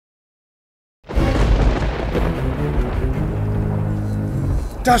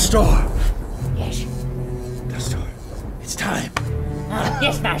Dustor! Yes. Dustor, it's time.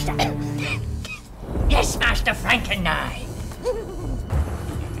 Yes, Master. Yes, Master Franken-Nye.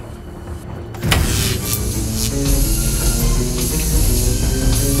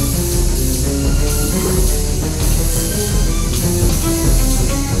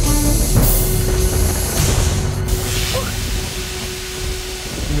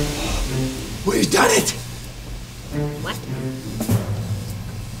 We've done it! What?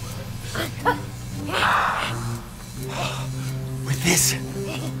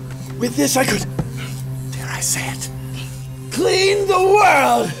 With this I could, dare I say it, clean the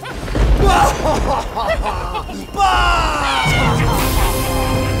world!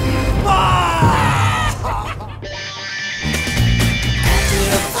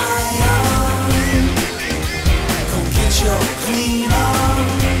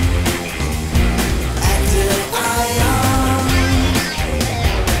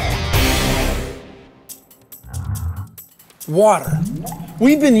 Water.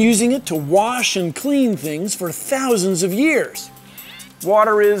 We've been using it to wash and clean things for thousands of years.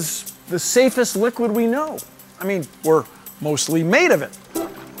 Water is the safest liquid we know. I mean, we're mostly made of it.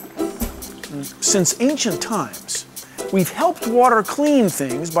 Since ancient times, we've helped water clean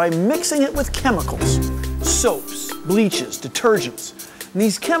things by mixing it with chemicals, soaps, bleaches, detergents. And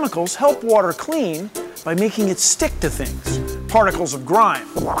these chemicals help water clean by making it stick to things, particles of grime.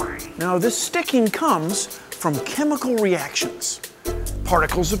 Now, this sticking comes from chemical reactions.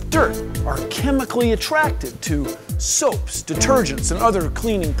 Particles of dirt are chemically attracted to soaps, detergents, and other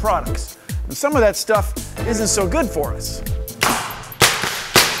cleaning products. And some of that stuff isn't so good for us.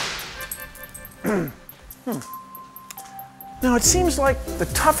 Now, it seems like the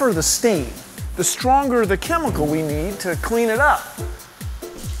tougher the stain, the stronger the chemical we need to clean it up.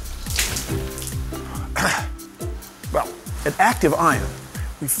 Well, at Activeion,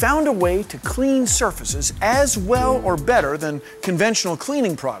 we found a way to clean surfaces as well or better than conventional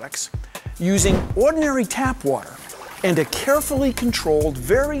cleaning products using ordinary tap water and a carefully controlled,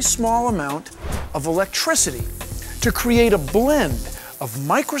 very small amount of electricity to create a blend of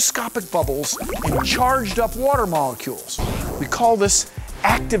microscopic bubbles and charged up water molecules. We call this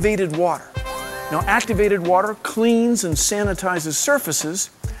activated water. Now, activated water cleans and sanitizes surfaces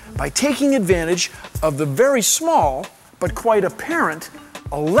by taking advantage of the very small but quite apparent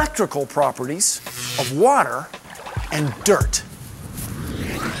electrical properties of water and dirt.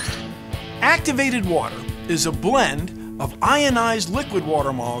 Activated water is a blend of ionized liquid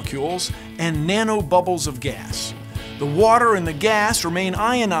water molecules and nano bubbles of gas. The water and the gas remain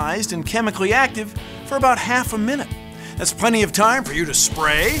ionized and chemically active for about half a minute. That's plenty of time for you to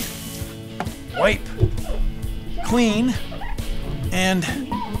spray, wipe, clean, and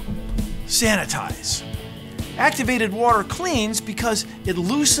sanitize. Activated water cleans because it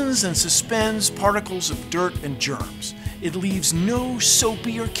loosens and suspends particles of dirt and germs. It leaves no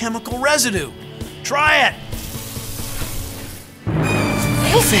soapy or chemical residue. Try it!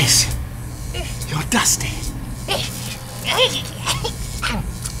 Your face, you're dusty.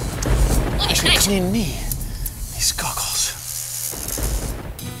 You should clean me these goggles.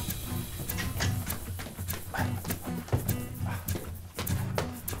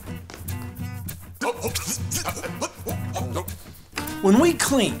 When we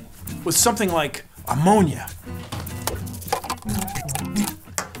clean with something like ammonia,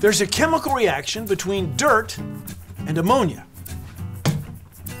 there's a chemical reaction between dirt and ammonia.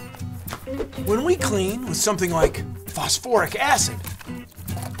 When we clean with something like phosphoric acid,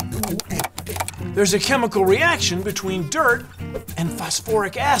 there's a chemical reaction between dirt and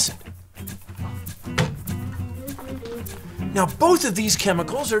phosphoric acid. Now, both of these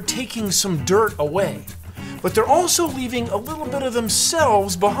chemicals are taking some dirt away, but they're also leaving a little bit of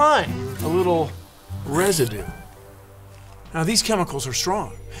themselves behind, a little residue. Now, these chemicals are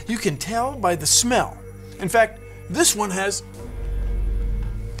strong. You can tell by the smell. In fact, this one has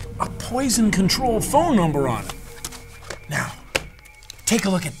a poison control phone number on it. Now, take a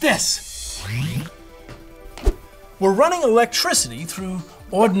look at this. We're running electricity through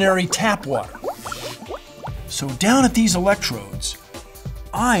ordinary tap water. So down at these electrodes,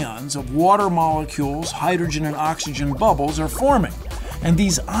 ions of water molecules, hydrogen and oxygen bubbles are forming. And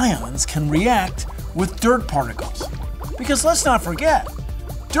these ions can react with dirt particles. Because let's not forget,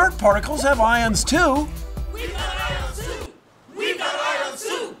 dirt particles have ions too. We've got ions too! We've got ions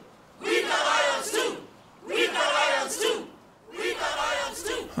too! We've got ions too! We've got ions too! We've got ions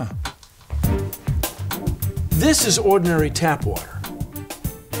too! This is ordinary tap water.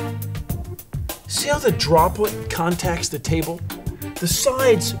 See how the droplet contacts the table? The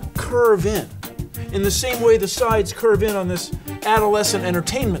sides curve in the same way the sides curve in on this adolescent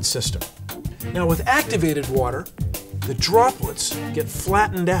entertainment system. Now with activated water, the droplets get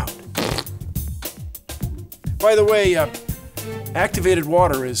flattened out. By the way, activated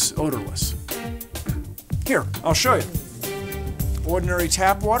water is odorless. Here, I'll show you. Ordinary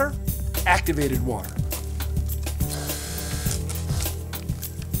tap water, activated water.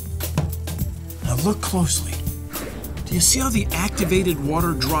 Now look closely. Do you see how the activated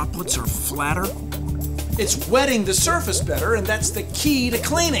water droplets are flatter? It's wetting the surface better, and that's the key to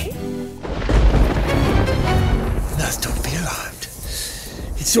cleaning. Now, don't be alarmed.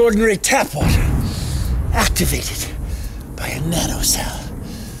 It's ordinary tap water, activated by a nanocell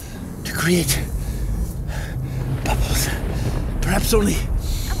to create bubbles, perhaps only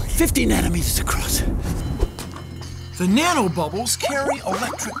 50 nanometers across. The nanobubbles carry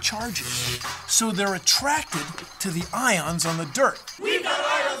electric charges, so they're attracted to the ions on the dirt. We've got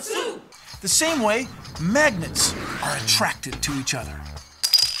ions too. The same way magnets are attracted to each other.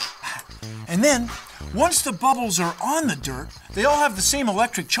 And then, once the bubbles are on the dirt, they all have the same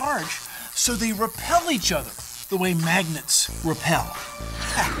electric charge, so they repel each other the way magnets repel.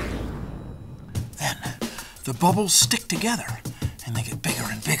 Then, the bubbles stick together, and they get bigger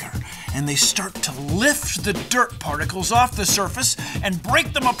and bigger, and they start to lift the dirt particles off the surface and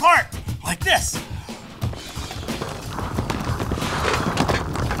break them apart, like this.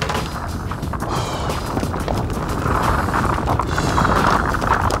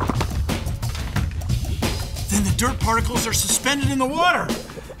 Then the dirt particles are suspended in the water,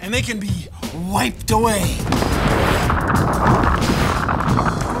 and they can be wiped away.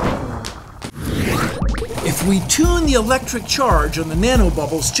 If we tune the electric charge on the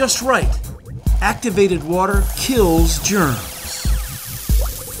nanobubbles just right, activated water kills germs.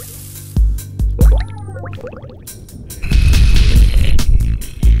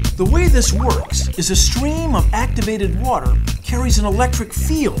 The way this works is a stream of activated water carries an electric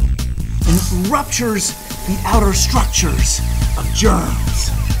field and ruptures the outer structures of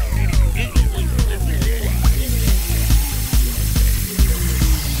germs.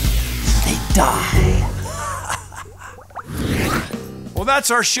 They die. Well,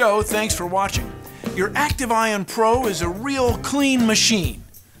 that's our show. Thanks for watching. Your Activeion Pro is a real clean machine.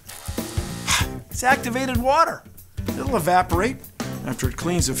 It's activated water. It'll evaporate after it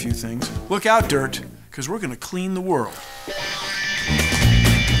cleans a few things. Look out, dirt, because we're going to clean the world.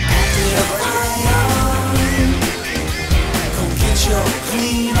 Get your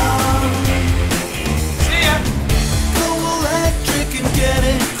clean on. See ya. Go electric and get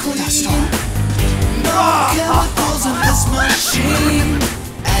it clean. No chemicals in this machine.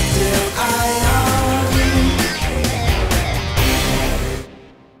 Activeion.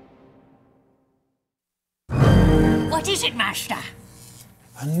 What is it, Master?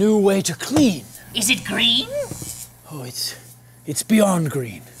 A new way to clean. Is it green? Oh, it's beyond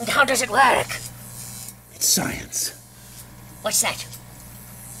green. And how does it work? It's science. What's that?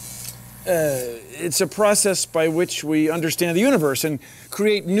 It's a process by which we understand the universe and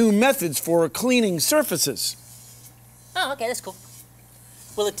create new methods for cleaning surfaces. Oh, okay, that's cool.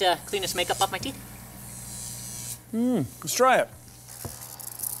 Will it clean this makeup off my teeth? Let's try it.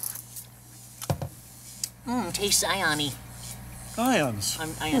 Tastes ion-y. Ions.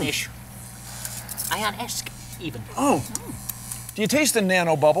 Ionish. Ion-esque, even. Oh. Do you taste the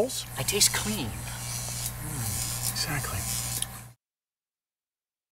nanobubbles? I taste clean. Exactly.